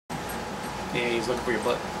Yeah, he's looking for your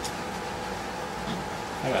butt.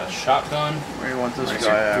 I got a shotgun. Where do you want this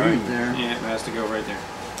guy at? Right there. Yeah, it has to go right there.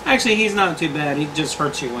 Actually, he's not too bad. He just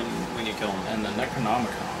hurts you when you kill him. And the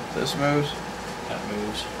Necronomicon. This moves. That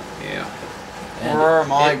moves. Yeah. And where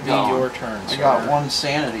am I it'd be going? your turn, sir. I got 1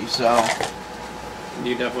 sanity, so...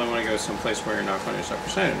 You definitely want to go someplace where you're not going to suffer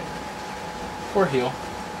sanity. Or heal.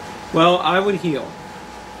 Well, I would heal.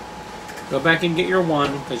 Go back and get your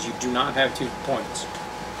 1, because you do not have 2 points.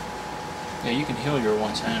 Yeah, you can heal your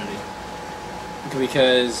 1 sanity.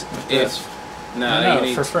 Because if... No, you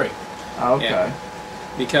need for free. Okay. Yeah.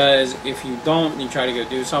 Because if you don't, you try to go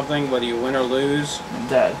do something, whether you win or lose... I'm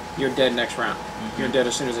dead. You're dead next round. You're dead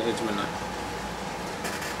as soon as it hits midnight.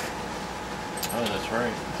 Oh, that's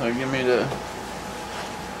right. So give me the...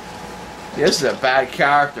 This is a bad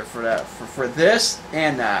character for that. For this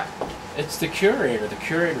and that. It's the Curator. The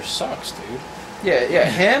Curator sucks, dude. Yeah,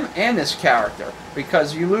 him and this character.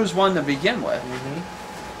 Because you lose 1 to begin with.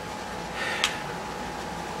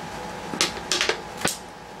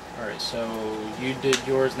 Alright, so you did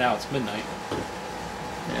yours, now it's midnight.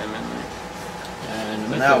 Yeah, midnight. And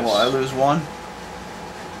So now what? I lose 1?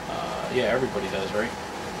 Yeah, everybody does, right?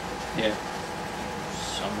 Yeah.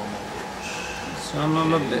 Some of them will lose. Some of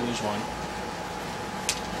them lose 1.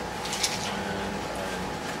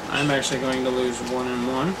 I'm actually going to lose 1 and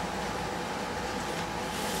 1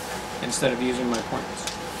 instead of using my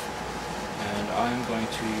points. And I'm going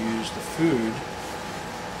to use the food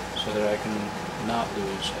so that I can not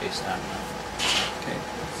lose a stamina. Okay,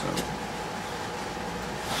 so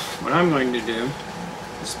what I'm going to do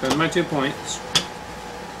is spend my 2 points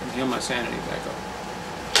and heal my sanity back up.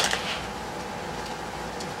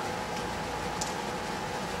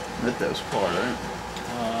 With those card, right?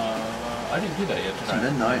 I didn't do that yet, did It's I?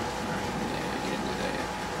 midnight. Yeah, you didn't do that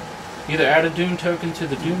yet. Either add a Doom token to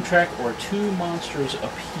the Doom track or 2 monsters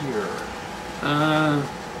appear.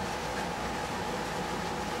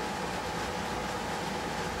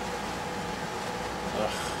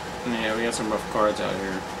 Yeah, we got some rough cards out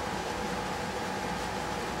here.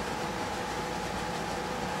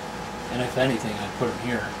 And if anything, I'd put them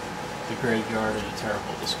here. The Graveyard is a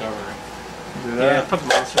terrible discovery. Do Yeah, that. put the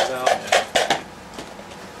monsters out.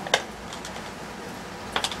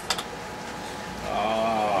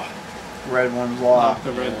 Red one's locked.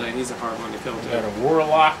 The red light, he's a hard one to kill We too. got a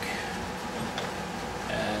Warlock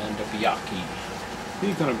and a Byakhee. Who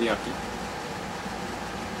you gonna be up to?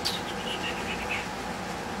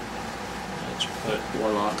 Let's put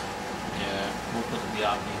Warlock. Yeah, we'll put the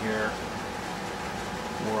Byakhee here.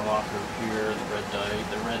 Warlock over here. The red die.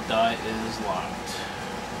 The red die is locked.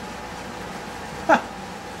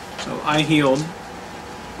 So I healed.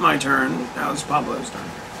 My turn. Now it's Pablo's turn.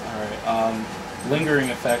 Alright, lingering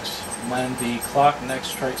effects. When the clock next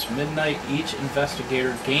strikes midnight, each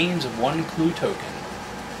investigator gains 1 clue token.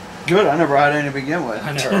 Good, I never had any to begin with.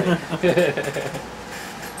 I know, right?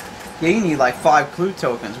 Yeah, you need like 5 clue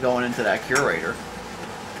tokens going into that curator.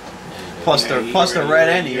 Plus the red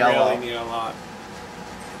and the yellow. You really need a lot.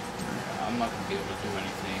 I'm not going to be able to do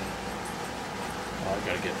anything. Oh, I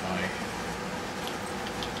got to get my...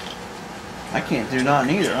 I can't do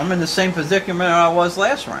nothing either. I'm in the same predicament I was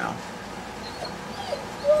last round.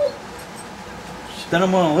 Then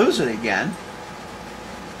I'm going to lose it again.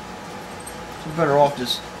 So I'm better off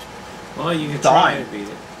just Well, you can try to beat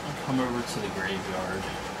it. I'll come over to the graveyard.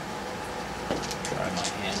 Try my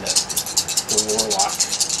hand at the Warlock.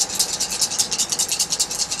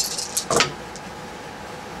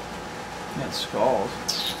 get skulls.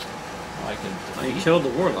 Oh, I can Oh, you defeat. killed the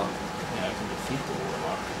Warlock. Yeah, I can defeat the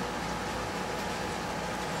Warlock.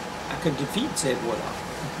 I could defeat said Warlock.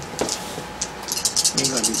 You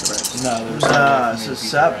ain't gonna beat the rest. No, there's Nah, no it's way a for me to beat the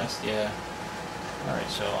 7. rest. Yeah. Alright,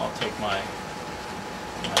 so I'll take my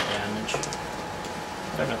damage.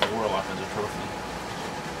 I got the Warlock as a trophy.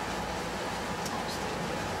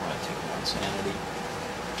 I'll take 1 sanity.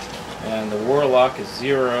 And the Warlock is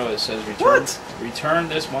 0. It says return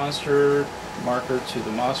this monster marker to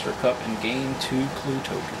the monster cup and gain 2 clue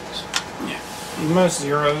tokens. Yeah. Most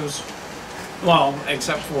zeros, well,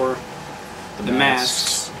 except for the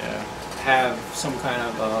masks, Yeah. have some kind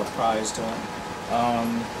of prize to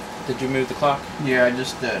them. Did you move the clock? Yeah, I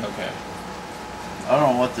just did. Okay. I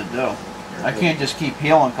don't know what to do. I can't just keep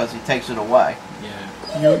healing because he takes it away.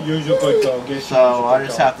 Yeah. You're a good dog. So I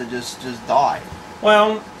just have to just die.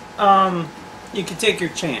 Well, you can take your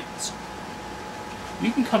chance.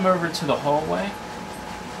 You can come over to the hallway.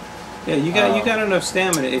 Yeah, you got enough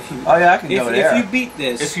stamina if you. Oh yeah, I can go there. If you beat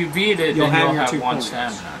this, If you beat it, you'll then have you'll your have 2 1 points.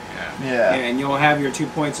 stamina. Yeah. Yeah. and you'll have your 2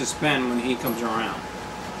 points to spend when he comes around.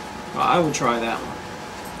 Well, I would try that one.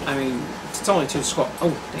 I mean, It's only 2 squad. Oh,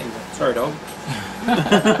 damn. Sorry, dog.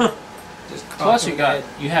 Just Plus, cocked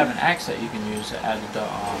you have an axe that you can use to add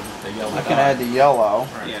the yellow. I can add the yellow.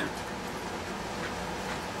 Right. Yeah.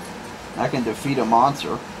 I can defeat a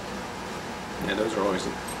monster. Yeah, those are always.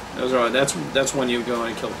 That's when you go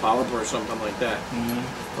and kill a polyp or something like that.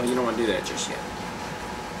 Mm-hmm. Well, you don't want to do that just yet.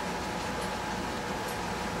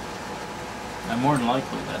 And more than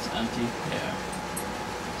likely, that's empty. Yeah.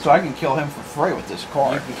 So I can kill him for free with this You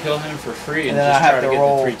card. can kill him for free and And then just I have try to to get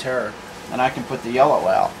roll- the 3 terror. And I can put the yellow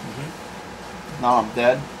out. Mm-hmm. Now I'm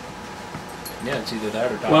dead. Yeah, it's either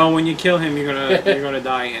that or die. Well, when you kill him, you're gonna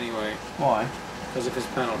die anyway Why? because of his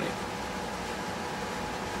penalty.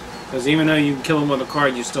 Because even though you kill him with a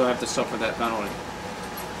card, you still have to suffer that penalty.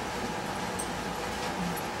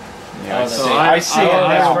 Yeah, that's so it. I see it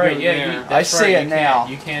that's now. right. Yeah, Yeah. that's I see right. it now.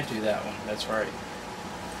 You can't do that one. That's right.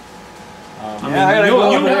 I Yeah, mean, I gotta you'll,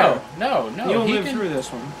 go you'll over live. no. You'll He live can, through this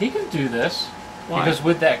one. he can do this. Why? Because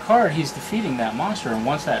with that card, he's defeating that monster, and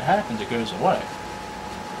once that happens, it goes away.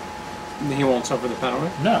 He won't suffer the penalty.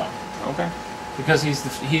 No, Okay. because he's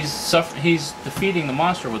defeating the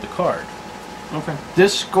monster with the card. Okay.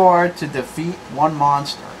 Discard to defeat one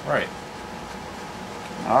monster. Right.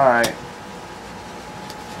 Alright.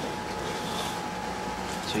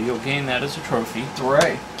 So you'll gain that as a trophy,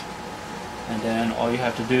 3. and then all you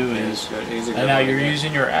have to do is. He's a good And now one you're to get.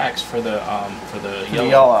 using your axe for the The yellow.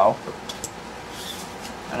 yellow.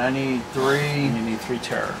 And I need And 3. you need 3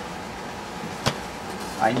 terror.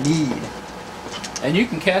 I need. And you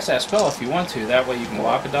can cast that spell if you want to. That way you can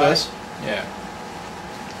lock a die. This? Yeah.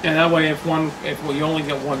 And that way, if you only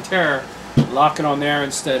get 1 terror, lock it on there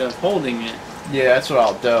instead of holding it. Yeah, that's what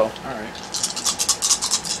I'll do. All right.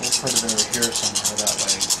 We'll put it over here somewhere that way.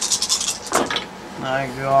 I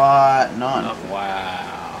got none. Nothing.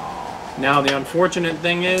 Wow. Now the unfortunate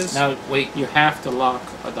thing is, Now wait. you have to lock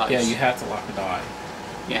a dice. Yeah, you have to lock a die.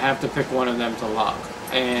 You have to pick one of them to lock.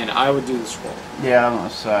 And I would do the scroll. Yeah, I'm gonna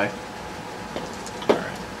say. All right.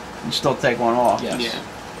 You still take one off. Yes. Yeah.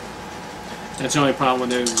 That's the only problem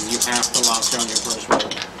with those is you have to lock on your first roll.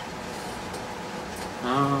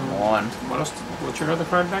 1. What else? What's your other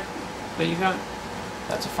card back that you got?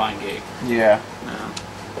 That's a fine gig. Yeah. No.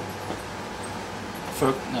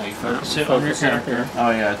 No, you focus it on your Focus on your character. Oh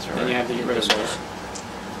yeah, that's Then you right. have to get rid of those.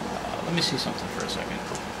 Let me see something for a second.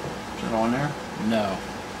 Is it on there? No.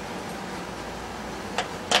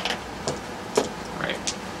 Right.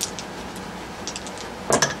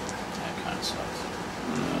 That kind of sucks.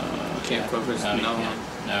 You can't focus. No, you No. can't.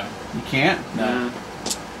 No. You can't? No.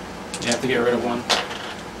 You have to get rid of one.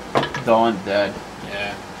 Done. Dead.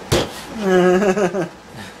 Yeah.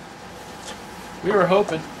 We were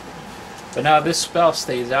hoping. But now this spell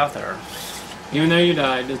stays out there. Even though you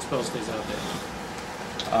died, this spell stays out there.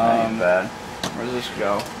 That ain't bad. Where does this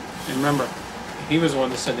go? And remember, he was the one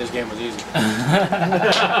that said this game was easy.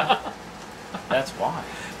 That's why.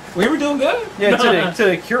 We were doing good. Yeah, to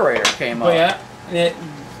the curator came up. Oh yeah.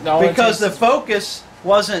 Because the focus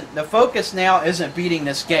wasn't. The focus now isn't beating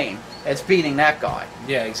this game. It's beating that guy.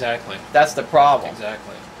 Yeah, exactly. That's the problem.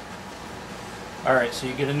 Exactly. Alright, so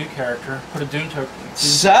you get a new character. Put a Doom token.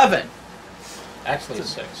 7. Actually, it's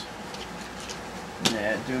 6.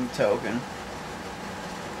 Yeah, Doom token.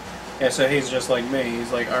 Yeah, so he's just like me.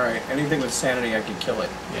 He's like, all right, anything with sanity, I can kill it.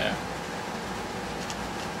 Yeah.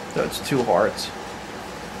 So it's 2 hearts.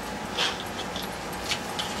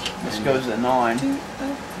 This goes to 9. You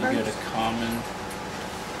get a common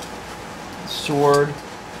Sword.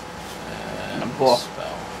 and a book.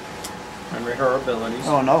 spell. Remember her abilities.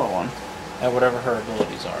 Oh, another one. And whatever her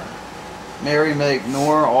abilities are. Mary may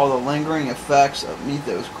ignore all the lingering effects of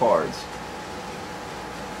those cards.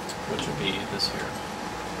 Which would be this here.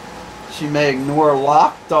 She may ignore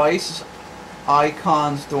locked dice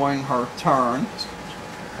icons during her turn.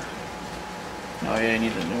 Oh yeah, I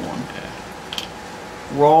need a new one. Yeah.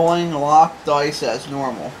 Rolling locked dice as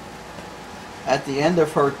normal. At the end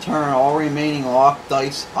of her turn, all remaining locked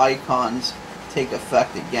dice icons take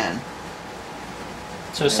effect again.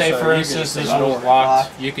 So say so for you can instance just this was ignore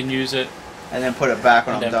locked, you can use it And then put it back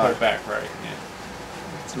when and I'm then put done. it back right. Yeah.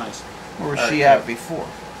 It's nice. Where was Alright, she yeah. at before?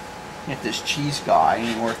 Get this cheese guy, he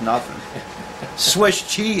ain't worth nothing. Swiss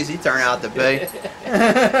cheese, he turned out to be.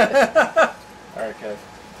 Alright, Kev.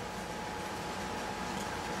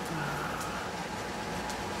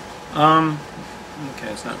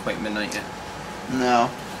 Okay, it's not quite midnight yet. No.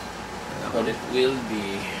 But it will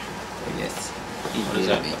be. Yes. What is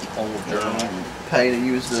that? The old journal? Pay to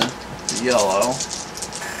use the yellow.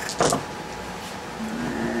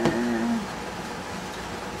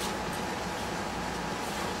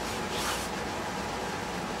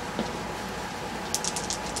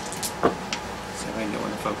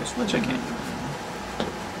 The switch I can't.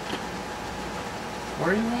 Where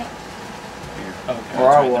are you at? Here. Okay. Where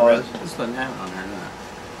I The was. red- This doesn't have it on there, does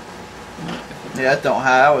it? Yeah, that don't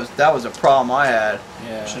have. That was a problem I had.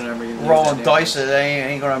 Yeah. Should I ever use Rolling that dice, damn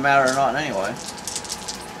it ain't gonna matter or not anyway.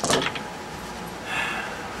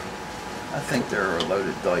 I think they're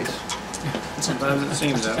loaded dice. thing? Sometimes it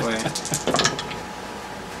seems that way.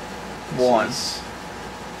 Once.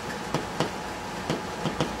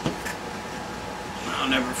 I'll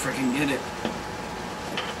never freaking get it.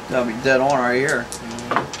 That'll be dead on right here.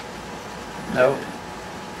 Nope.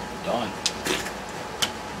 Done.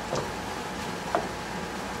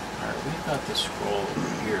 Alright, we've got the scroll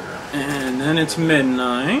over here. And then it's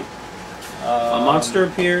midnight. A monster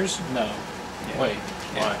appears. No. Yeah. Wait.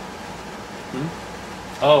 Yeah. Why?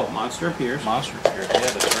 A Oh, monster appears. monster appeared. Yeah,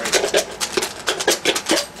 that's right.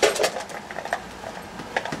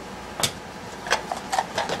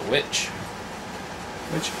 The witch.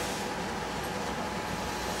 Which?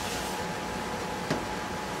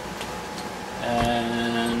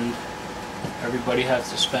 And everybody has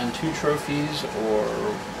to spend 2 trophies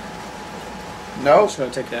or Nope. Should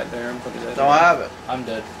I take that there and put it there? Don't have it. I'm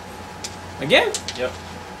dead. Again? Yep.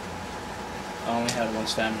 I only had 1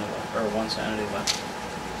 stamina left, or 1 sanity left.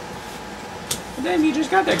 Damn, you just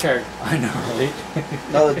got that character. I know, right?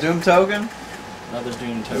 Another Doom token. Another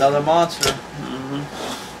Doom token. Another monster. Mm-hmm.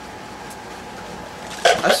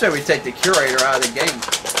 I say we take the curator out of the game.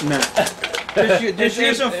 Nah. Just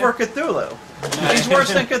use him for Cthulhu. He's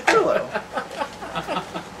worse than Cthulhu.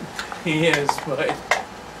 He is, but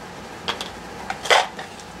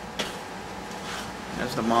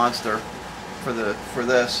There's the monster for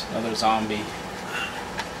this. Another zombie.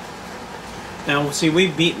 now see,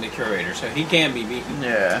 we've beaten the curator, so he can be beaten.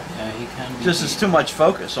 Yeah. Yeah, he can be. Just is too much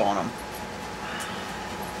focus on him.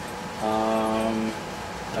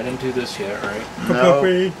 I didn't do this yet, right? No.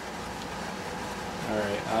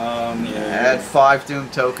 Alright, Yeah. Add 5 Doom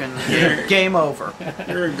tokens. Game over.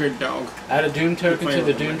 You're a good dog. add a Doom token You're to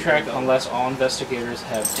the playing Doom with track my dog. unless all investigators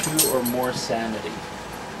have 2 or more sanity.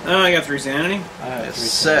 Oh, I got 3 sanity. I have It's 3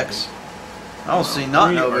 6. sanity. I don't see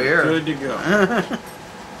nothing We over are here. Good to go.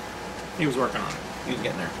 He was working on it. He was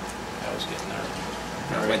getting there. I was getting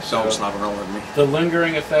there. Alright, so- dog's not rolling with me. The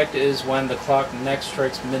lingering effect is when the clock next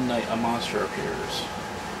strikes midnight, a monster appears.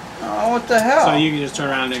 Oh, what the hell? So you can just turn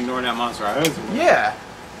around and ignore that monster. I was Yeah.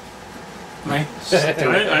 Right?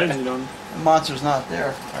 I didn't know. The monster's not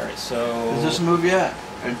there. Alright, so... Does this move yet?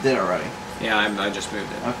 It did already. Yeah, I just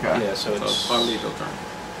moved it. Okay. Yeah, so So it's... probably your turn.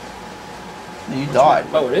 You died.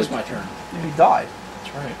 Oh, it is my turn. You died.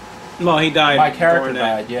 That's right. Well, he died. My character during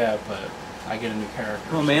that. died, yeah, but I get a new character.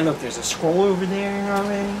 Oh man, look, there's a scroll over there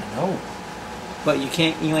already. No. But you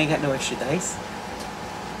ain't got no extra dice.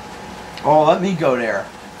 Oh, let me go there.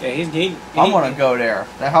 Yeah, I'm gonna go there.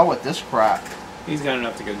 The hell with this crap. He's got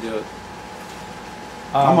enough to go do it.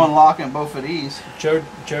 I'm unlocking both of these. Joe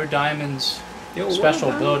Diamond's Yo, special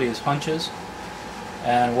well done. ability is hunches,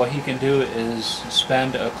 and what he can do is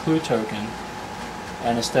spend a clue token,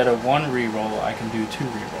 and instead of 1 reroll, I can do 2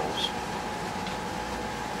 rerolls.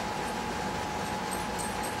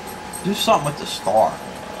 Do something with the star.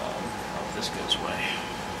 Oh, this goes away.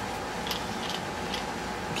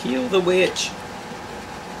 Kill the witch.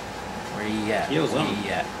 Where you at? Heals Where him. you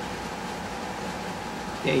at?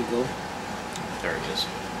 There you go. There he is.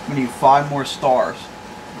 We need 5 more stars.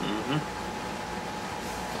 Mm-hmm.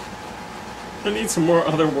 I need some more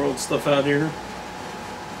otherworld stuff out here.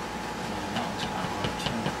 That one's kind of hard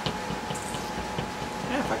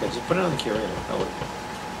Yeah, if I could just put it on the curator, that would. too.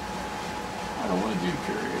 I don't want to do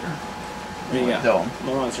curator. What do you got? Dome.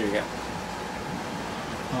 What monster you got?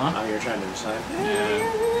 Huh? Oh, you're trying to decide. Yeah. Yeah.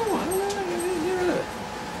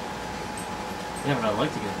 Yeah, but I'd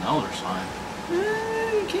like to get an elder sign.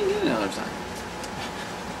 You can't get another time.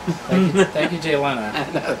 Thank you, Jay Leno. I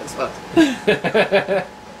know, that's what.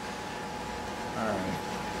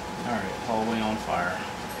 Alright, hallway on fire.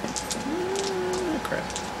 Crap.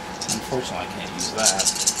 Unfortunately, I can't use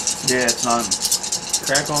that. Yeah, it's not.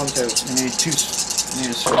 Crack on too. You need 2. You need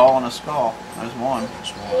a skull and a skull. There's 1.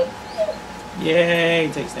 Just one. Yay,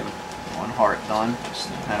 take stamina. 1 heart done. Just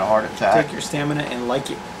Had a heart attack. Take your stamina and like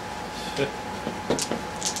it.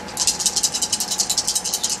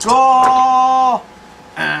 Skull!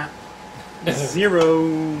 Ah. 0.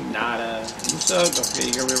 Nada. You suck. Don't forget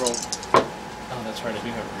you gotta reroll. Oh, that's right, I do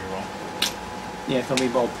have a reroll. Yeah, it's gonna be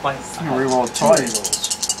rolled twice. You rerolled 2 twice.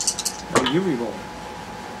 rerolls. Oh, you reroll.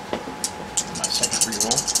 My second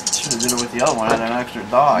reroll. Should have did it with the other one. Had an extra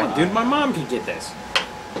Come die. on, dude, my mom can get this.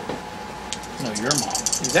 No, your mom.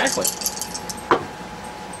 Exactly.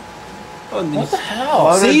 Oh, What the hell?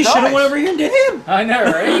 What? see, you should have dice. went over here and did him. I know,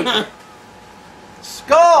 right?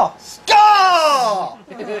 Skull! Skull!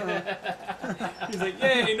 He's like,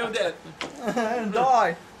 yay, no death. I didn't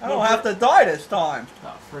die. I don't have to die this time.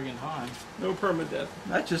 About friggin' time. No perma death.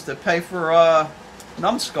 That's just to pay for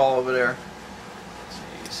numbskull over there.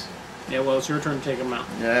 Jeez. Yeah, well, it's your turn to take him out.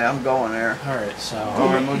 Yeah, I'm going there. Alright, so.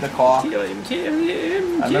 I moved the claw. Kill him, kill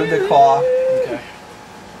him. I moved the claw. Okay.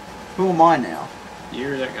 Who am I now?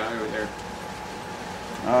 You're that guy over there.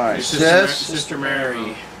 Alright, Your sis. Sister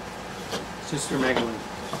Mary. Sister Megalyn.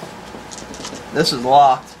 This is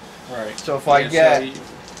locked. Right. So if I get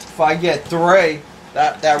 3,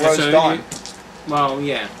 that row's done. Well,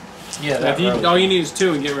 yeah. Yeah, If that you, row. all you need is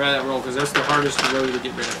 2 and get rid of that roll, because that's the hardest row to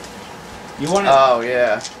get rid of. You want to. Oh,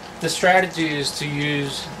 yeah. The strategy is to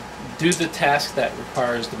do the task that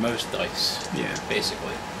requires the most dice. Yeah.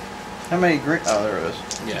 Basically. How many green? Oh, there it is.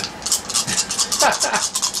 Yeah.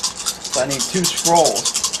 So I need 2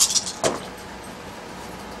 scrolls.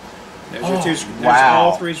 There's your 2 scrolls. There's wow.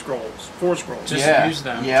 all 3 scrolls. 4 scrolls. Just Yeah. use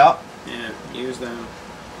them. Yep. Yeah, use them.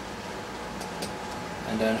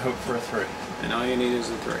 And then hope for a 3. And all you need is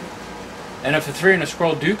a 3. And if a 3 and a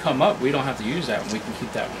scroll do come up, we don't have to use that one. We can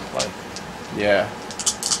keep that one in play. Yeah.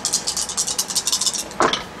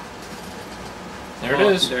 There it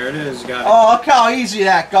is. There it is. Got it. Oh, look how easy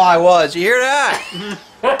that guy was. You hear that?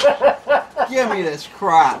 Give me this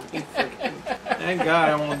crap. Thank God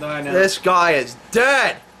I won't die now. This guy is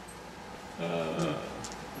dead.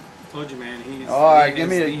 Told you, man. He's. All right, he give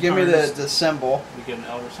me is the hardest. the symbol. We get an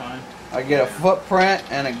elder sign. I get a footprint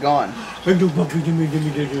and a gun. Clue.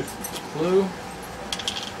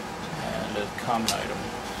 And a common item.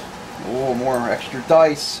 Oh, more extra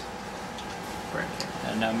dice.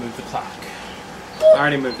 And now move the clock. I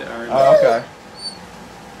already moved it. I already moved Oh, okay.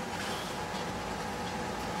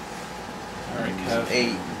 Alright, Kev.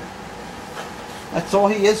 8. That's all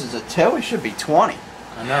he is a 2. He should be 20.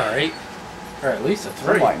 I know, right? Or at least a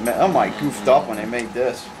 3. I might goofed up when they made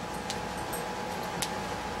this.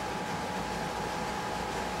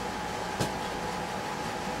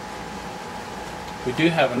 We do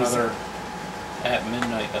have another at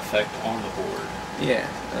midnight effect on the board. it. Yeah,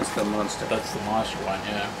 that's the monster. That's the monster one,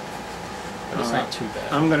 yeah. But it's Alright. not too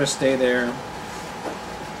bad. I'm gonna stay there.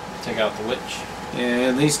 Take out the witch. Yeah,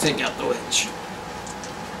 at least take out the witch.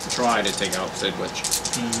 Try to take out said witch.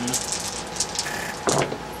 Mm-hmm.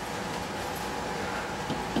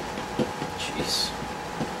 Jeez.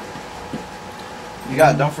 You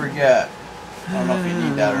got. Don't forget. I don't know if you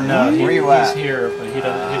need that or No, not. Where you he's at? here, but he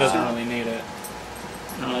doesn't really need it.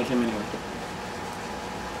 I don't like him anyway.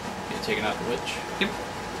 You taking out the witch? Yep.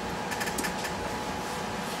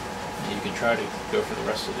 You can try to go for the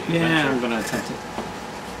rest of the Yeah, I'm adventure. gonna attempt it.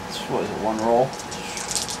 What is it? 1 roll.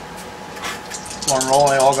 1 roll.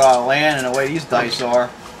 They all got to land, and the way these dice are.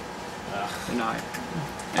 Deny.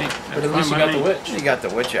 Hey, But at least you got the witch. You got the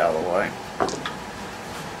witch out of the way.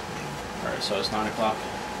 Alright, so it's 9 o'clock.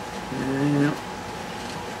 Yep.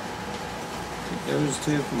 Take those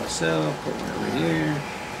 2 for myself. Put one over here.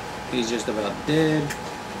 He's just about dead.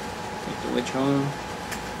 Take the witch home.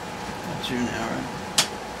 That's you now, right?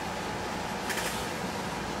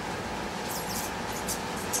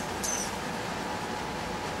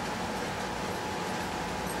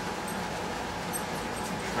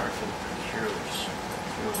 Try for the procurers.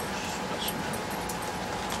 Specimen.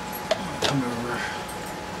 Come over.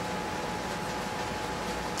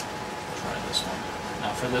 Try this one.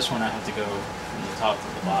 Now for this one I have to go from the top to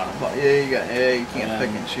the bottom. But you can't pick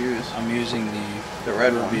and choose. I'm using The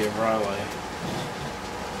red one. Ruby of Raleigh.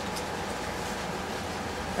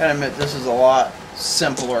 I admit this is a lot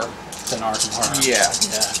simpler. Than Arkham Horror. Yeah.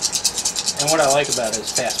 Yeah. And what I like about it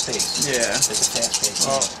is fast paced. Yeah. It's a fast paced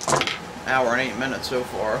Oh, hour and 8 minutes so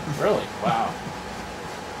far. Really? Wow.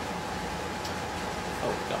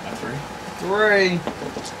 Oh, got my 3.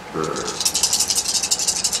 3.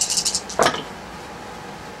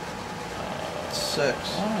 Six.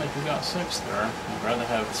 Oh, you got 6 there. I'd rather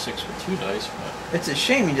have 6 with 2 dice, but It's a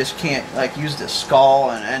shame you just can't like use the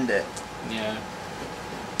skull and end it. yeah.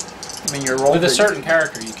 I mean, you rolled With a it- certain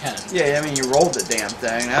character, you can. Yeah, I mean, you rolled the damn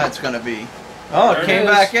thing. Now it's gonna be. Oh, There it it came is.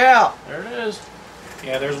 back out. There it is.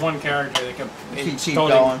 Yeah, there's one character that can Keep told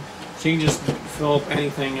going. him she can just fill up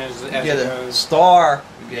anything as Yeah, it the goes. star.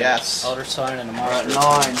 You get Yes. Elder Sign and a We're at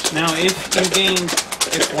monster. 9. Now,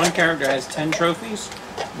 if one character has 10 trophies,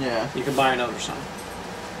 Yeah. you can buy another sign.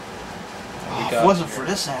 We Oh, if got- it wasn't for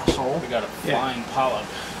this asshole. We got a Yeah. flying polyp.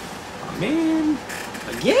 Oh, man,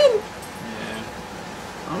 again? Yeah.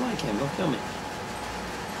 I don't like him. Don't kill me.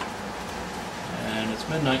 And it's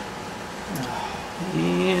midnight.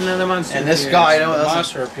 And another monster. And this appears. guy, The that's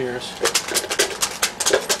monster appears.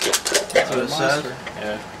 what it says.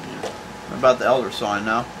 Yeah. What about the elder sign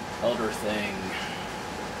now? Elder thing.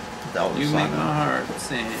 The elder You sign make my now. heart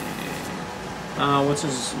sing. What's he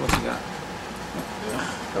got?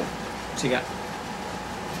 Nope. What's he got?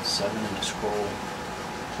 7 in a scroll,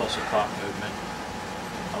 plus a clock movement.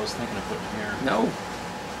 I was thinking of putting here. No.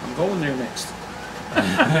 I'm going there next.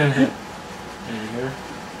 In here?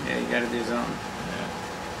 Yeah, you gotta do something.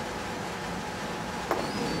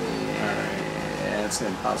 Yeah, it's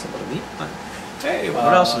impossible to beat. Hey,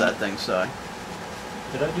 What else does that thing say?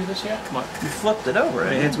 Did I do this yet? Come on. You flipped it over.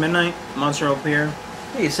 It hits midnight. Monster will appear.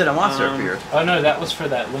 Yeah, you said a monster Um, appeared. Oh no, that was for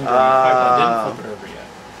that lingering effect. I didn't flip it over yet.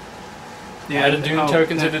 Yeah, Add a Doom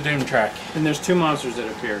token to the Doom track. And there's 2 monsters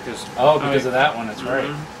that appear because. Oh, because of that one, that's right.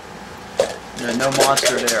 Yeah, no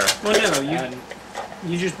monster there. Well, no, And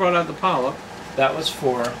you just brought out the polyp, that was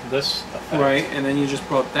for this effect. right? And then you just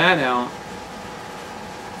brought that out.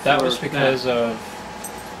 That for was because of...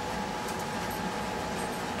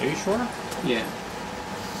 Are you sure? Yeah.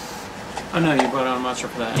 Oh no, you brought out a monster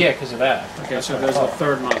for that. Yeah, because of that. Okay, That's so what I there's a thought.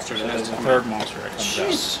 third monster So that has there's to a come third out. monster that comes out.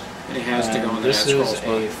 Jeez. And it has to go in the This scroll is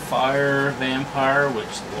spot. a fire vampire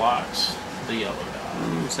which locks the yellow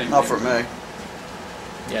dot. Same Not thing. for me.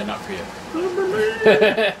 Yeah, not for you. Not for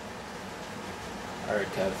me. Alright,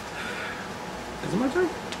 Kev. Is it my turn?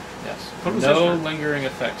 Yes. What was No his turn? lingering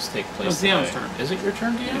effects take place It's Dion's today. turn. Is it your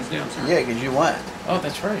turn, Dion? It's Dion's turn. Yeah, because you went. Oh,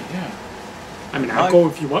 that's right, yeah. I mean, I'll go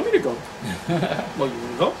if you want me to go. Well, you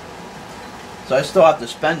want to go? So I still have to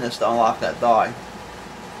spend this to unlock that die.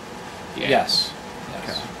 Yes. Yes.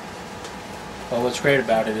 Okay. Well, what's great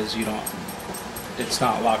about it is you don't... It's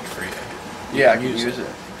not locked for you. Yeah, I can use it.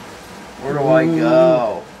 Where do I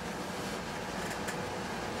go?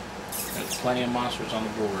 There's plenty of monsters on the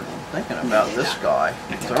board. I'm thinking about this guy.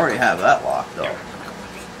 So I already have that locked up.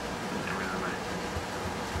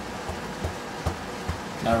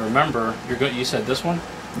 Now remember, you said this one?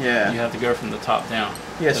 You Yeah. have to go from the top down.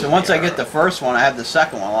 Yeah, so once I get the first one, I have the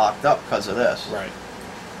second one locked up because of this. Right.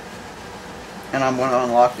 And I'm going to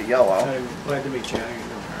unlock the yellow. I'm glad to meet you. How you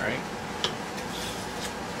doing? Alright.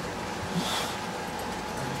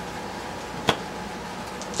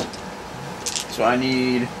 So I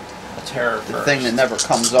need A terror the first. thing that never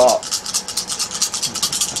comes up.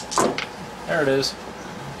 There it is.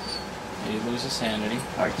 You lose a sanity.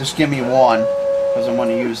 Alright, just give me one, because I'm going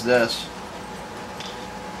to use this.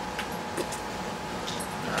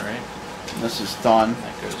 Alright. This is done.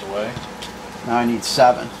 That goes away. Now I need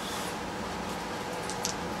 7.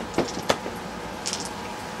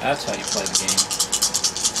 That's how you play the game.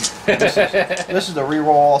 This is to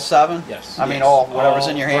re-roll all 7? Yes. I mean Yes. all, whatever's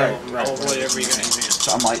in your hand. Roll whatever you got in your hand.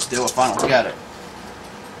 So I might do if I don't get it.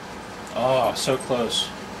 Oh, so close.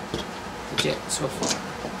 Jet so far.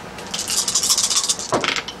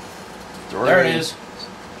 3. There it is.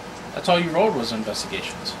 That's all you rolled was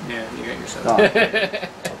investigations. Yeah, you got yourself. Done.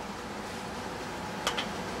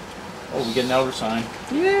 Oh, we get an elder sign.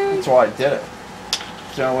 Yay! That's why I did it.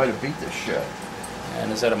 There's no way to beat this shit.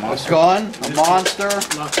 And is that a A monster? gun, a monster,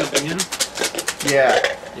 Lock something in. yeah,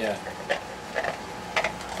 Yeah.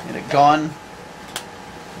 and a gun,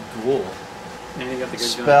 Ghoul. And you got the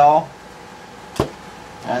good gun. spell,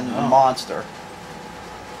 and no. a monster.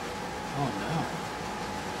 Oh no.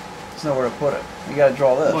 There's nowhere to put it. You gotta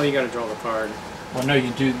draw this. Well, you got to draw the card. Well, no,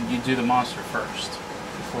 you do the monster first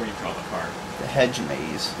before you draw the card. The hedge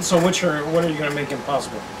maze. So what are you gonna make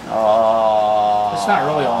impossible? It's not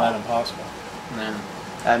really all that impossible. No.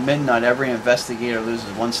 At midnight, every investigator loses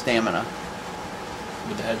 1 stamina.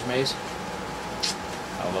 With the hedge maze.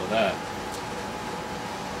 I love that.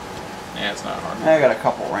 Yeah, it's not hard. I got a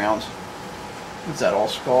couple rounds. Is that all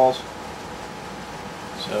skulls?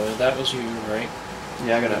 So that was you, right?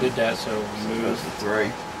 Yeah, I We got did that, so we Goes moved. to 3.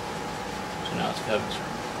 So now it's Kevin's turn.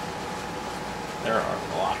 There are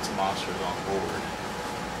lots of monsters on board.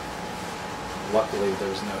 Luckily,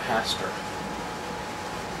 there's no Haster.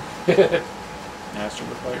 Master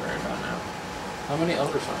would fight right about now. How many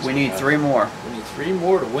elder signs? We do need have? 3 more. We need 3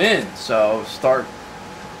 more to win. So start.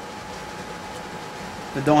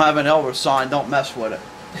 If they don't have an elder sign, don't mess with it.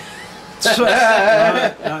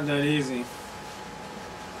 Not that easy.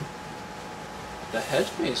 The hedge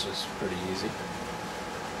maze was pretty easy.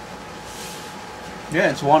 Yeah,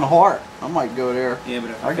 it's 1 heart. I might go there. Yeah, but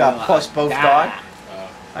if I got feel plus like- both die. Uh,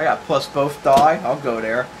 I got plus both die. I'll go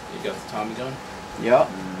there. you got the Tommy gun? Yep.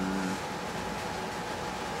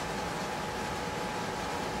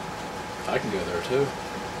 I can go there too.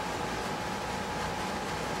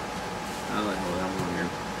 I like what I'm going here.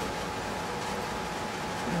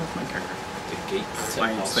 Where's my character? The gate.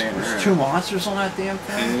 I ain't saying There's that. 2 monsters on that damn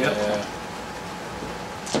thing? Yep. Yeah.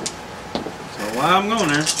 So while I'm going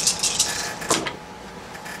there.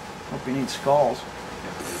 Hope you need skulls.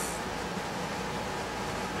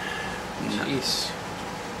 Jeez.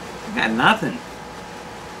 I got nothing.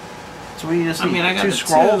 So we just need I got 2 the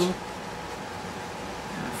scrolls? 2.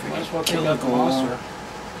 Might as well take out the monster.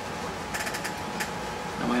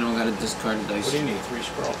 No, I don't gotta discard the dice. What do you need? 3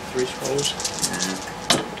 scrolls? 3 scrolls?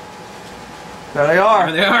 There they There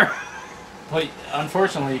are. they are. But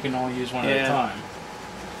unfortunately, you can only use one at a Yeah. time.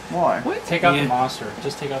 Why? What? Take out the monster.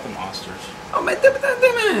 Just take out the monsters. Oh,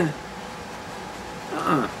 man.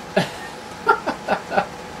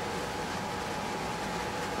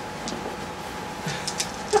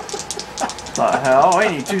 The hell? I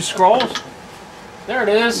need 2 scrolls? There it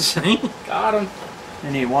is. See? Got him.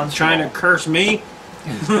 You need 1 Trying to scroll. curse me?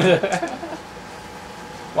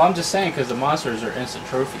 Well, I'm just saying because the monsters are instant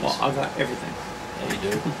trophies. Well, I got everything. Yeah,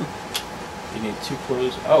 you do. You need 2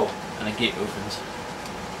 clues. Oh, and a gate opens.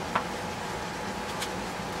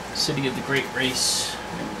 City of the Great Race.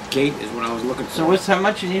 Gate is what I was looking for. So what's how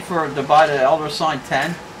much you need for to buy the Elder Sign?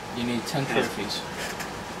 10? You need 10 trophies.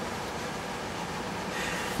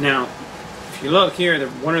 Now, if you look here,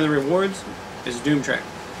 one of the rewards is Doom Track.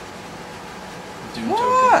 Doom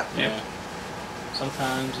What? token. Yeah.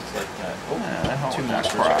 Sometimes it's like that. Oh, Yeah, that whole 2 that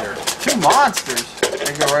monsters crap. there. 2 monsters?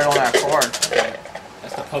 They go right on that card.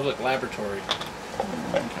 That's the public laboratory.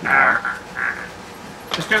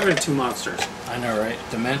 Just got rid of 2 monsters. I know, right?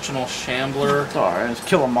 Dimensional Shambler It's alright, just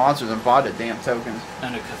kill the monsters and buy the damn tokens.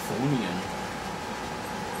 and a Chthonian.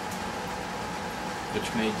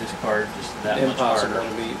 Which made this card just that Impossible much harder.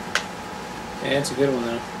 to beat. Yeah, it's a good one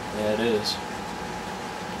though. Yeah, it is.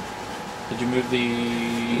 Did you move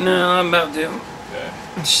the... No, I'm about to. Okay.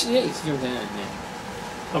 Jeez, you're down.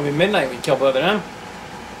 It'll be midnight. We kill both of them.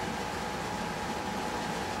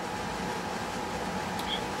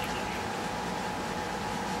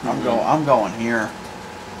 I'm going here.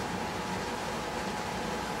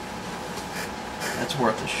 That's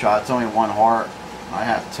worth a shot. It's only 1 heart. I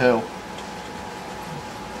have 2.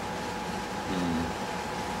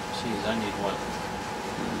 Jeez, I need what?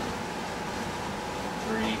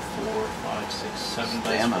 3, 4, 5, 6, 7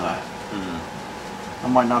 dice. Stamina. I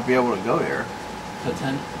might not be able to go there.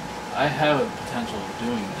 I have a potential of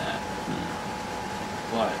doing that.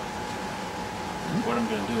 But what I'm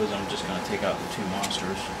going to do is I'm just going to take out the 2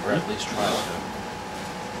 monsters, or at least try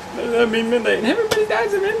to. That'd be midnight. Everybody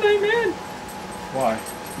dies at midnight, man. Why?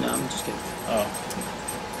 No, I'm just kidding. Oh.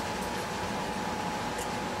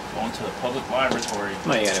 Going to the public laboratory.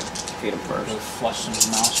 No, you gotta feed them Go first. flush some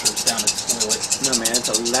monsters down the toilet. No, man,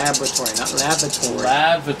 it's a laboratory, not lavatory.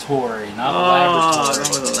 Lavatory, not Oh, laboratory.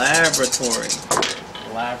 that was a laboratory.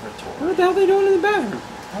 Lavatory. What the hell are they doing in the bathroom?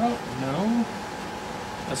 I don't know.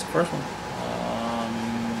 That's the first one.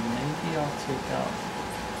 Maybe I'll take out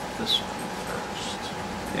this one first.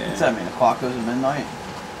 What's that mean? The clock goes at midnight?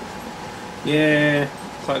 Yeah.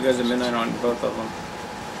 Clock goes at midnight on both of them.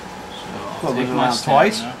 So What, I'll was take it my around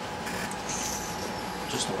twice? stamina.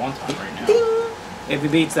 Just the 1 time right now. If he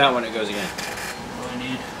beats that one, it goes again. What do I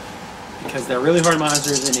need? Because they're really hard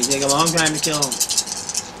monsters and they take a long time to kill them.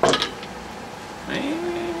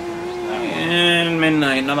 And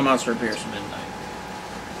midnight, another monster appears. Midnight.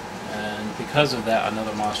 And because of that,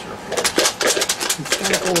 another monster appears.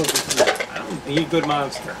 I don't be a good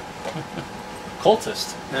monster.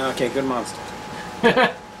 Cultist. Okay, good monster.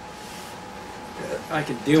 I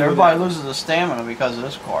could deal So with everybody it. loses the stamina because of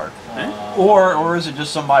this card. Uh, Or is it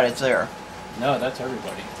just somebody that's there? No, that's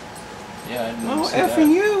everybody. Yeah, I didn't Oh, see that.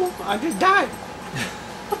 effing you! I just died.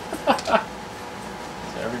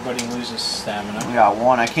 So everybody loses stamina. We got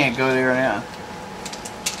 1. I can't go there now.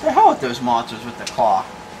 The hell with those monsters with the claw.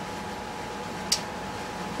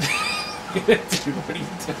 Dude, what are you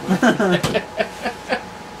doing?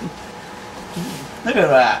 Look at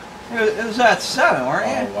that. It was at 7, weren't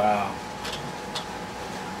you? Oh, wow.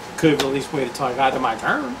 Could have at least waited till I got to my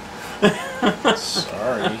turn.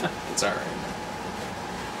 Sorry. It's alright.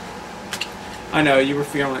 I know, you were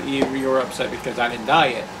feeling, you were upset because I didn't die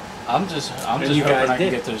yet. I'm just And hoping you guys I can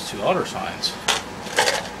did. get those 2 elder signs.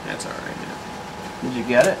 That's alright, yeah. Did you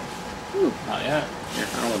get it? Not yet. Here,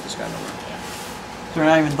 I don't want this guy no more. So they're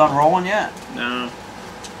not even done rolling yet? No.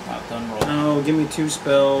 Not done rolling. No, give me 2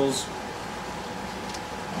 spells.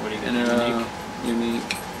 What do you And get? Unique?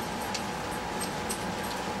 unique.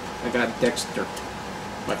 I got Dexter.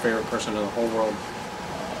 My favorite person in the whole world.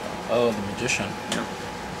 Oh, the magician. Yeah.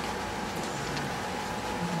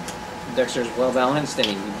 Dexter's well balanced and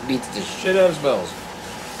he beats the shit out of spells.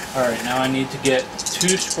 Alright, now I need to get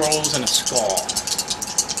 2 scrolls and a skull.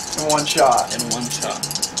 In one shot. in one shot.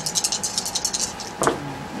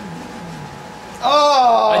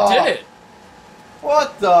 Oh! I did it!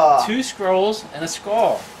 What the? 2 scrolls and a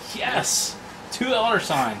skull. Yes! 2 elder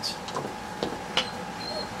signs.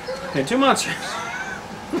 Okay, 2 monsters.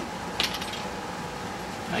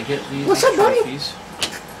 I get these What's up, buddy? trophies.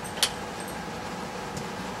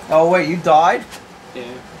 Oh wait, you died? Yeah,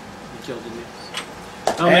 you killed it.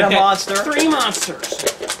 Oh, And make a that monster. 3 monsters.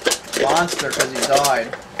 Monster, because he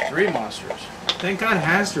died. 3 monsters. Thank God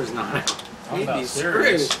Haster's not out. I'm He'd about be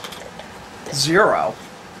serious. screwed. 0.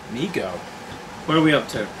 Migo. What are we up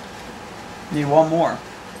to? Need one more.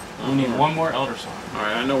 We need 1 more elder sign.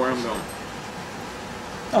 Alright, I know where I'm going.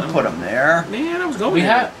 Don't put him there. Man, I was going We there.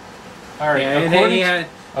 have. Alright, Yeah, and then according he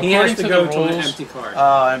has according to to go the to an rules- empty card.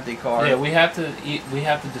 Oh, empty card. Yeah, we have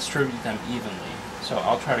to distribute them evenly. So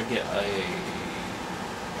I'll try to get an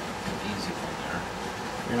easy one there.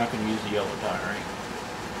 You're not going to use the yellow die, right?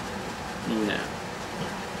 No.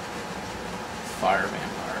 Fire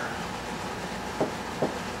vampire.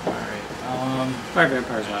 Alright, Fire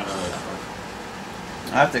Vampire's not really that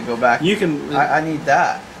hard. I have to go back. You can... I need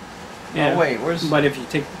that. yeah, Oh wait, where's? but if you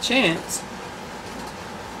take the chance...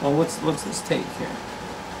 Well, what's this take here?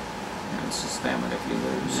 Yeah, it's just stamina if you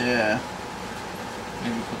lose. Yeah.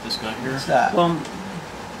 maybe put this guy here. What's that? Well,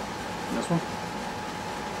 this one?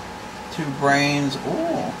 2 brains. Ooh.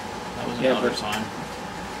 That was an Yeah, elder but- sign.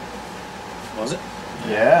 Was it?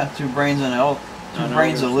 Yeah. 2 brains and Oh, two no,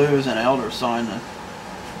 brains to there's- lose and elder sign.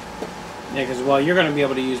 Yeah, because, well, you're going to be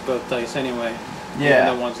able to use both dice anyway. Yeah.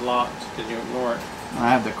 Even though one's locked, because you ignore it. I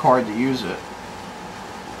have the card to use it.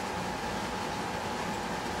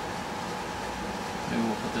 Maybe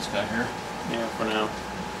we'll put this guy here. Yeah, for now.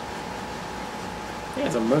 Yeah,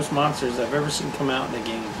 it's the most monsters I've ever seen come out in the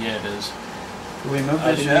game. Yeah, it is. Did we move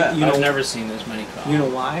I've, this yet? you know- I've never seen this many come. You know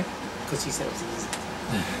why? Because he said it was easy.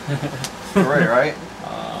 Right, right?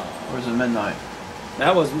 Uh, Where's the midnight?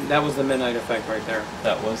 That was the midnight effect right there.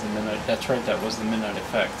 that was the midnight. That's right. That was the midnight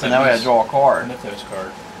effect. So now we have to draw a card. Mythos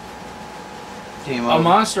card. Game A over.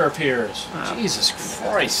 monster appears. Oh. Jesus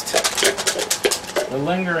Christ. The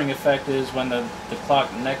lingering effect is when the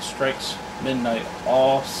clock next strikes midnight,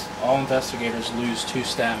 all investigators lose 2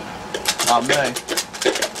 stamina. Not me.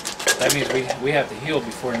 That means we have to heal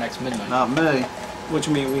before next midnight. Not me. Which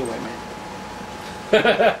means we wait,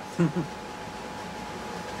 man.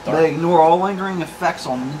 They ignore all lingering effects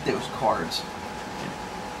on those cards.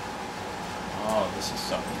 Oh, this is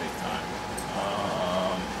something big time.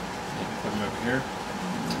 Maybe put him over here.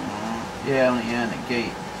 Yeah, on the end, the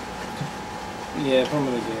gate. Yeah, put him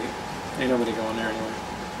in the gate. Ain't nobody going there anyway.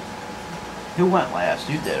 Who went last?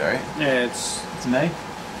 You did, right? Yeah, it's me?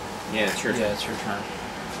 it's your turn. Yeah, it's your turn.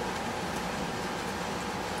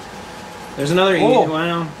 There's another easy Oh.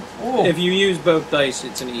 well, Ooh. if you use both dice,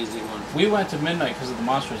 it's an easy one. We went to midnight because of the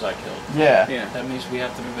monsters I killed. Yeah. Yeah. That means we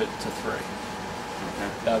have to move it to 3. Okay.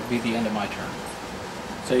 That would be the end of my turn.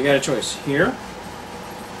 So you got a choice here.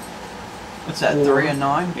 What's that, Or- 3 and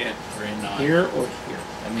 9? Yeah. 3 and 9. Here or here.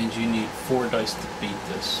 That means you need 4 dice to beat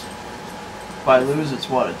this. If I lose, it's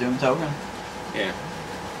what, a doom token? Yeah.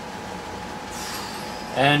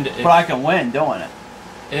 And if, But I can win doing it.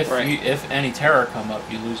 Right. if any terror come up,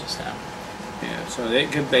 you lose a stamina. Yeah. So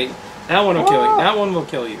it could be that one will kill you. That one will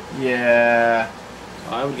kill you. Yeah.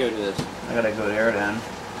 So I would go to this. I gotta go there then.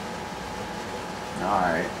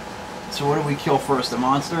 Alright. So what do we kill first, the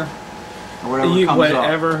monster? Or whatever comes up?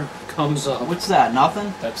 Whatever comes up. What's that,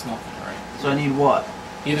 nothing? That's nothing, right? So I need what?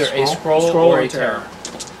 Either Scroll? a scroll, Scroll or or a terror.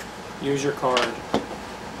 terror. Use your card.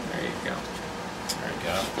 There you go. There you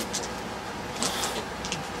go.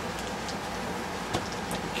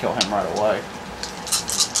 Kill him right away.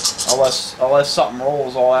 Unless something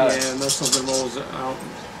rolls all out. Yeah, unless something rolls out.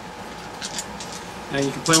 Now you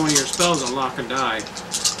can play one of your spells and lock a die.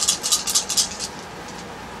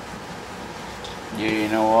 Yeah, you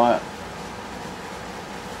know what?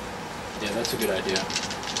 Yeah, that's a good idea.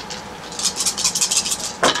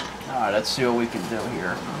 Alright, let's see what we can do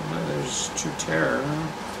here. Oh, there's 2 terror.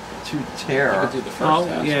 2 You terror. could do the first Oh,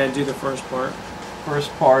 task. yeah, do the first part.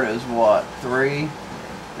 First part is what? 3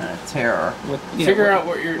 and a terror. Figure out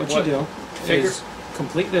what you're. What you do figure- is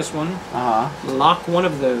complete this one, Uh-huh. lock one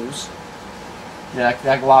of those, Yeah,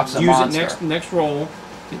 that locks the use monster. it next roll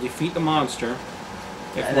to defeat the monster.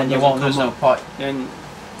 If And one then you doesn't won't lose come no up, putt. then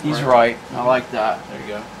He's right. I like that. There you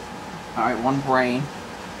go. Alright, 1 brain.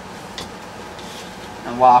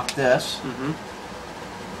 And lock this. Mhm.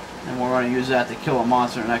 And we're going to use that to kill a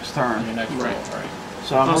monster next On turn. your next roll, Right. right?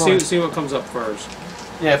 So I'm I'll really, see what comes up first.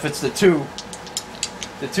 yeah, if it's the two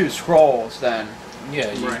scrolls, then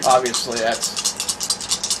Yeah, you, Right. obviously that's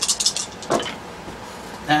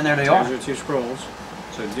And there they There's are. your 2 scrolls.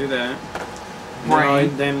 So do that.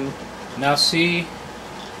 Brain. Then Now see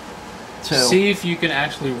 2. see if you can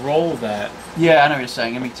actually roll that. Yeah, I know what you're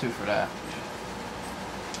saying. Give me 2 for that.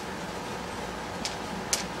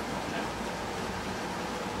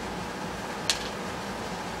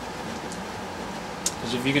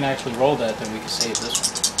 Because if you can actually roll that, then we can save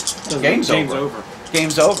this one. Game's over.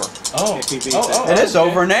 Game's over. Oh, If he beats It is okay.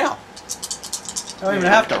 over now. Don't even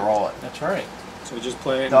have to roll it. That's right. So just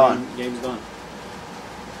play it. Done. And then game's done.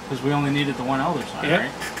 Because we only needed the 1 Elder Sign, Yeah.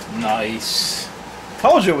 right? Nice.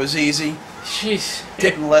 Told you it was easy. Jeez.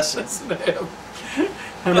 Didn't listen. Listen to him.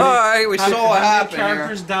 Alright, we saw what how happened many here.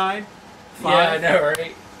 characters died? Yeah, I 5? know,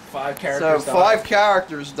 right? 5 So characters. 5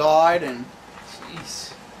 characters died, and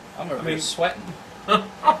Jeez. I'm over I here mean- sweating.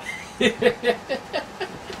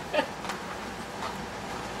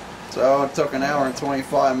 so it took 1 hour and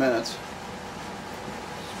 25 minutes.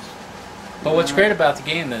 But what's great about the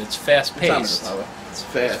game that it's fast paced. It's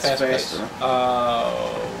fast, faster.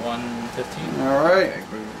 1:15. Alright.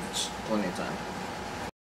 Plenty of time.